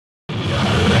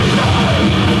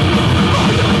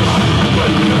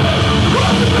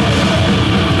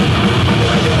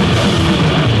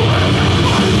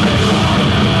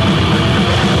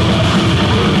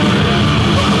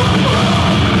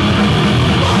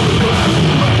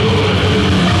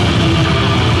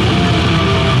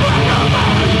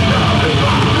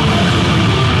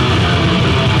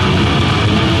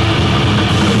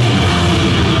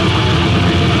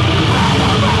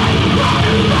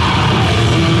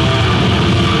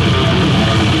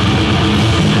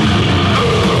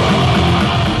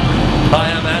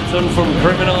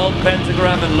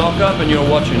and you're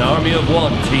watching Army of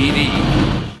One TV.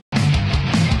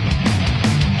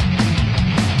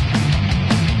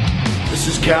 This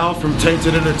is Cal from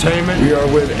Tainted Entertainment. We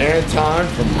are with Anton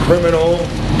from Criminal,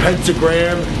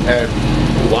 Pentagram,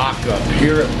 and Lockup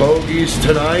here at Bogie's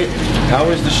tonight. How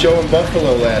was the show in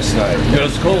Buffalo last night? It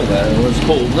was cool, man. It was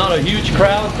cool. Not a huge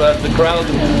crowd, but the crowd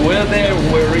who were there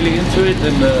were really into it,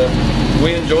 and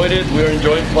we enjoyed it. We were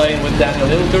enjoying playing with Daniel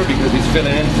Hilker because he's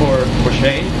filling in for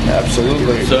Shane.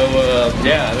 Absolutely. So,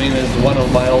 yeah, I mean, it's one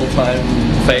of my all-time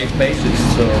fave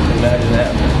bassists, so imagine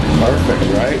that. Perfect,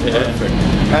 right? Yeah. Perfect.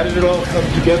 How did it all come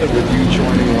together with you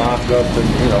joining Lockup and,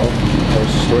 you know,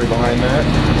 what's the story behind that?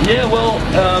 Yeah, well,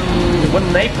 when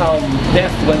Napalm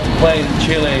Death went to play in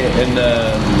Chile in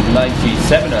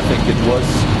 '97, I think it was,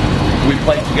 we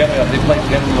played together. They played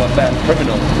together with my band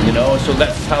Criminal, you know. So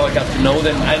that's how I got to know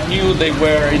them. I knew they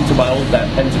were into my old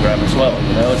band Pentagram as well,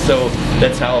 you know. So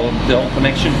that's how the whole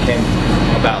connection came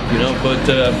about, you know. But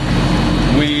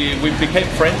we became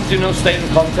friends, you know, stayed in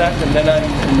contact, and then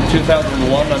in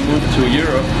 2001 I moved to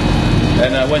Europe,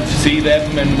 and I went to see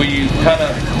them, and we kind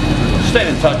of stayed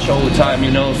in touch all the time,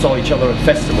 you know, saw each other at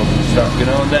festivals and stuff, you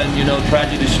know. And then, you know,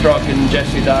 tragedy struck and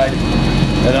Jesse died.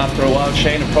 And after a while,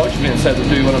 Shane approached me and said,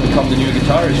 "Do you want to become the new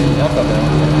guitarist for Lockup?" And I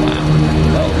was like, "Wow,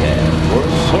 well, yeah, of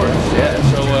course, yeah."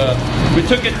 So we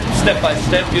took it step by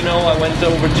step, you know. I went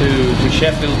over to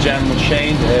Sheffield, jammed with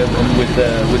Shane, and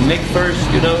with Nick first,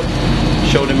 you know.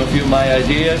 Showed him a few of my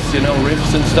ideas, you know,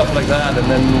 riffs and stuff like that. And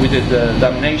then we did the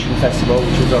Damnation Festival,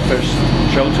 which was our first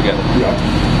show together. Yeah.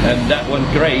 And that went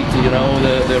great, you know.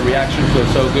 The reactions were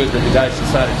so good that the guys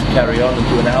decided to carry on and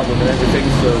do an album and everything.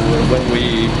 So when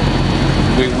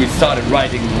we started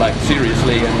writing like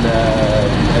seriously,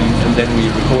 and then we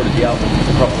recorded the album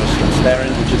Propolis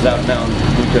Transparent, which is out now on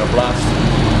Nuclear Blast.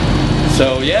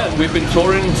 So yeah, we've been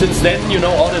touring since then, you know,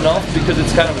 on and off, because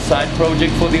it's kind of a side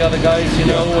project for the other guys, you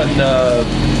know. And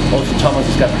also Thomas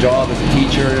has got a job as a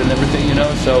teacher and everything, you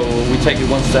know. So we take it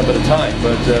one step at a time.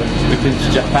 But we've been to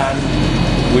Japan.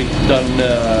 We've done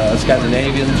a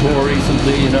Scandinavian tour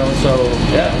recently, you know, so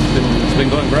yeah, it's been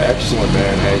going great. Excellent,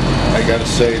 man. Hey, I got to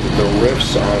say that the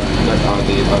riffs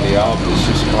on the album is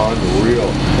just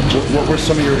unreal. What were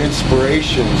some of your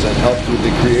inspirations that helped with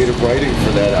the creative writing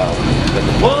for that album?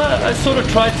 Well, I sort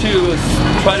of tried to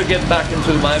get back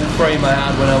into the mind frame I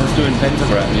had when I was doing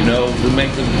Pentagram, you know, to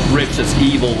make the riffs as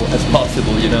evil as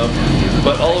possible, you know,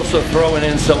 but also throwing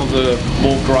in some of the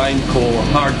more grindcore,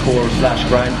 hardcore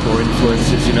 / grindcore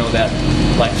influences. You know, that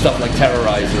like stuff like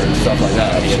Terrorizer and stuff like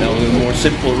that. You know, the more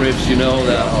simple riffs. You know,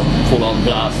 that full-on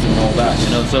blast and all that. You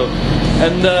know, so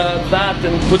and that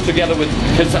and put together with,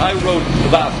 because I wrote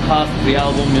about half of the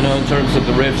album. You know, in terms of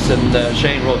the riffs, and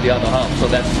Shane wrote the other half. So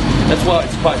that's why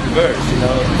it's quite diverse. You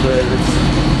know,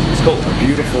 it's cool. A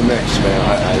beautiful mix, man.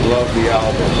 I love the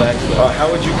album. Thanks. How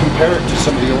would you compare it to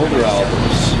some of the older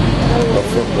albums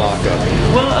from Lockup?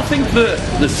 Well, I think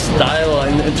the style,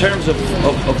 in terms of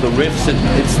the riffs,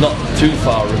 it's not too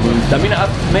far removed. I mean,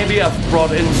 maybe I've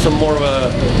brought in some more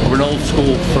of an old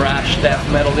school thrash death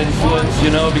metal influence, you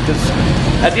know, because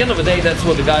at the end of the day, that's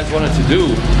what the guys wanted to do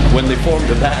when they formed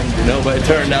the band, you know, but it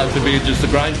turned out to be just a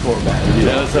grindcore band, you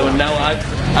know. So now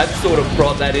I've sort of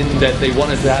brought that in that they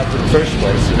wanted to have in the first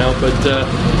place, you know, but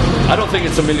I don't think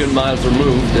it's a million miles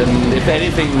removed. And if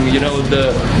anything, you know,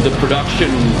 the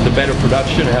production, the better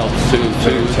production helps to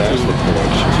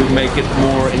make it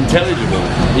more intelligible.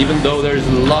 Even though there's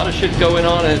a lot of shit going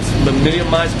on, and it's a million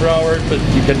miles per hour, but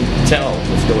you can tell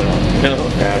what's going on. You know?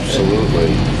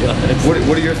 Absolutely.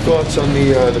 What are your thoughts on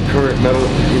the current metal,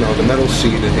 you know, the metal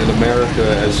scene in America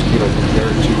as, you know,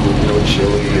 compared to, you know,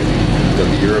 Chile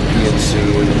and the European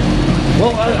scene?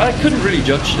 Well, I couldn't really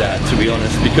judge that, to be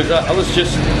honest, because I was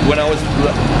just, when I was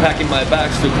packing my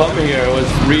bags to come here,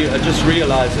 I just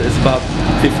realized it's about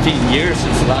 15 years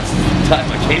since the last time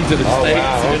I came to the States,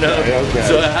 wow. you know. Okay.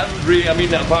 So I haven't really, I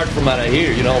mean, apart from what I hear,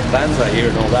 you know, bands I hear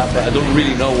and all that, but I don't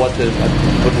really know what the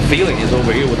feeling is over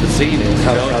here, what the scene is.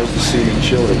 How's the scene in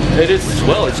Chile? It is,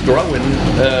 well, it's growing.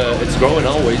 It's growing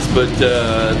always, but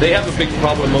they have a big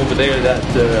problem over there that,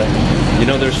 you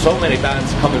know, there's so many bands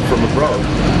coming from abroad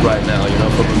right now, you know,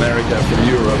 from America, from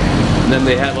Europe, and then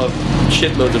they have a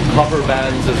shitload of cover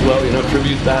bands as well, you know,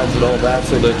 tribute bands and all that,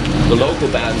 so the local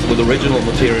bands with original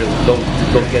material don't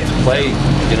get to play,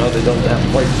 you know, they don't have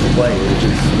places to play,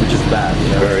 which is bad,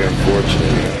 you know? Very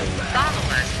unfortunate. Follow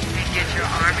us and get your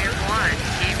Army of One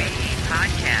TV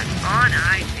podcast on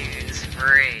iTunes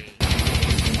free.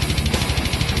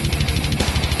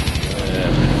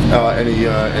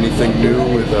 Anything new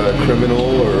with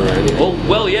Criminal or anything?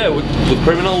 Well, yeah, with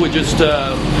Criminal we just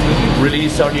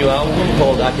released our new album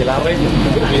called Aquelarre.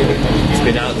 It's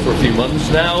been out for a few months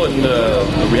now, and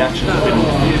the reaction has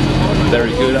been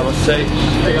very good, I must say.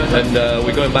 And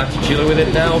we're going back to Chile with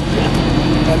it now.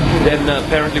 Then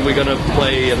apparently we're going to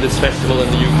play at this festival in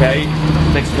the UK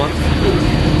next month.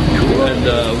 And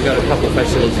we got a couple of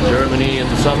festivals in Germany in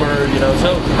the summer, you know,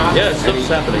 so yeah, stuff's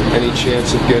happening. Any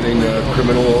chance of getting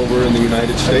Criminal over in the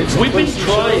United States? We've been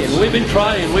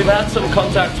trying. We've had some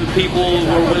contacts with people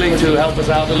who are willing to help us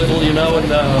out a little, you know,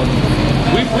 and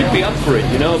we'd be up for it,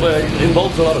 you know, but it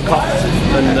involves a lot of costs,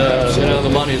 and you know, the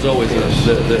money is always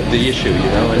the issue,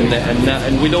 you know,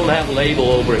 and we don't have a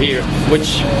label over here,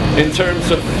 which in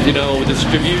terms of, you know,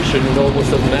 distribution, it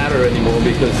almost doesn't matter anymore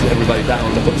because everybody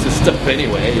downloads this stuff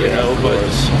anyway, you know,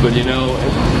 but you know,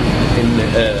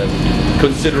 in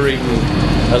considering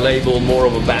a label more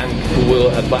of a bank who will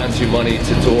advance you money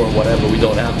to tour or whatever, we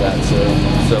don't have that,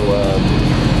 so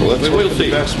well, let's hope for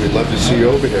the best. We'd love to see you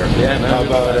over there. Yeah, no, how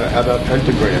about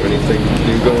Pentagram? Anything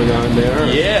new going on there?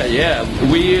 Yeah.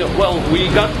 We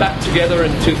got back together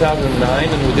in 2009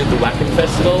 and we did the Wacken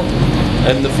Festival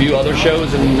and a few other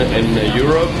shows in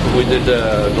Europe. We did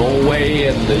Norway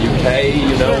and the UK,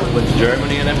 you know, went to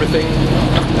Germany and everything.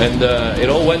 And it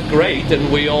all went great,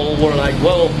 and we all were like,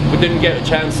 well, we didn't get a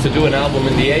chance to do an album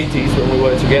in the 80s when we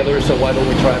were together, so why don't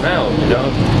we try now, you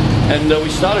know? And we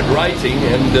started writing,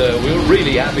 and we were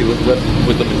really happy with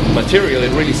the material.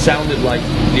 It really sounded like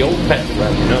the old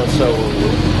Pentagram, you know, so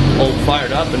all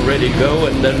fired up and ready to go.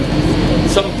 And then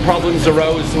some problems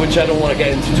arose, which I don't want to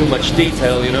get into too much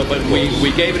detail, you know, but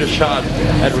we gave it a shot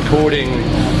at recording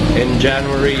in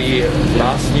January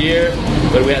last year,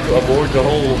 but we had to abort the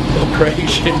whole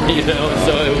operation, you know,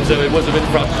 so it was a bit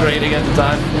frustrating at the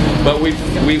time. But we've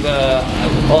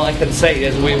all I can say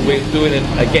is we're doing it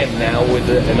again now with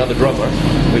another drummer.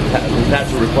 We've had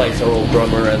to replace our old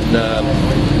drummer,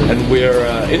 and we're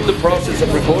in the process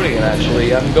of recording it.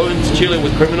 Actually, I'm going to Chile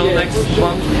with Criminal next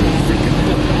month.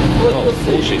 Oh,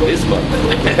 bullshit, this month.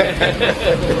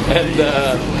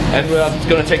 and we're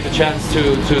going to take the chance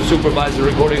to supervise the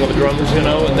recording of the drums, you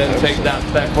know, and then take that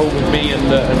back home with me and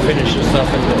finish the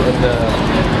stuff in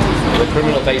the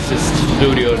Criminal bassist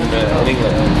studio in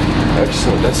England.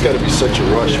 Excellent. That's got to be such a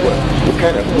rush. What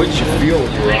did you feel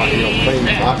when you were out, you know, playing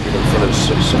hockey in front of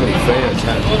so many fans?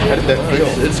 How did that feel?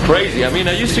 It's crazy. I mean,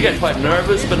 I used to get quite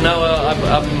nervous, but now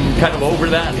I'm kind of over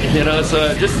that, you know,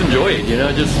 so just enjoy it, you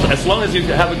know, just as long as you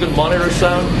have a good monitor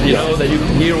sound, you know, that you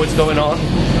can hear what's going on.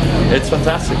 It's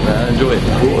fantastic, man. I enjoy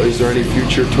it. Cool. Is there any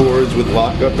future tours with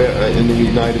LOCKUP in the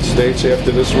United States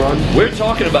after this run? We're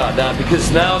talking about that because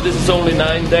now this is only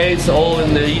 9 days, all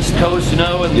in the East Coast, you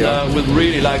know, and we'd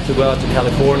really like to go out to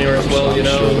California as well, you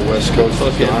know. I'm sure the West Coast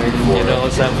is dying for you know,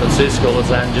 San Francisco,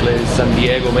 Los Angeles, San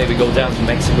Diego, maybe go down to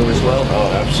Mexico as well.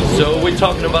 Oh, absolutely. So we're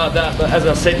talking about that, but as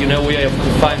I said, you know, we have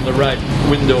to find the right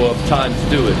window of time to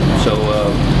do it. So,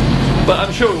 but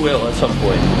I'm sure we will at some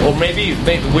point. Or maybe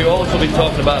we've also been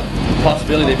talking about the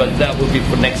possibility, but that will be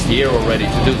for next year already,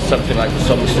 to do something like the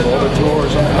Summer Smaller Tour or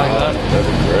something like that. That'd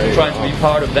be great. Trying to be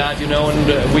part of that, you know, and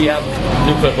we have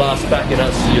Nuclear Blast backing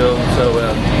us, you know, so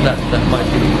that might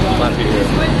be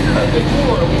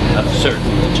a certain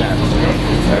chance.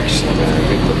 Excellent, man.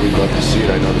 We'd love to see it.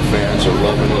 I know the fans are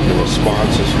loving it. The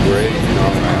response is great. You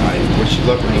know, I wish you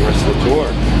luck in the rest of the tour.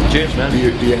 Cheers, man.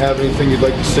 Do you have anything you'd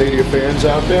like to say to your fans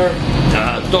out there?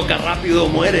 Toca rápido,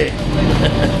 muere.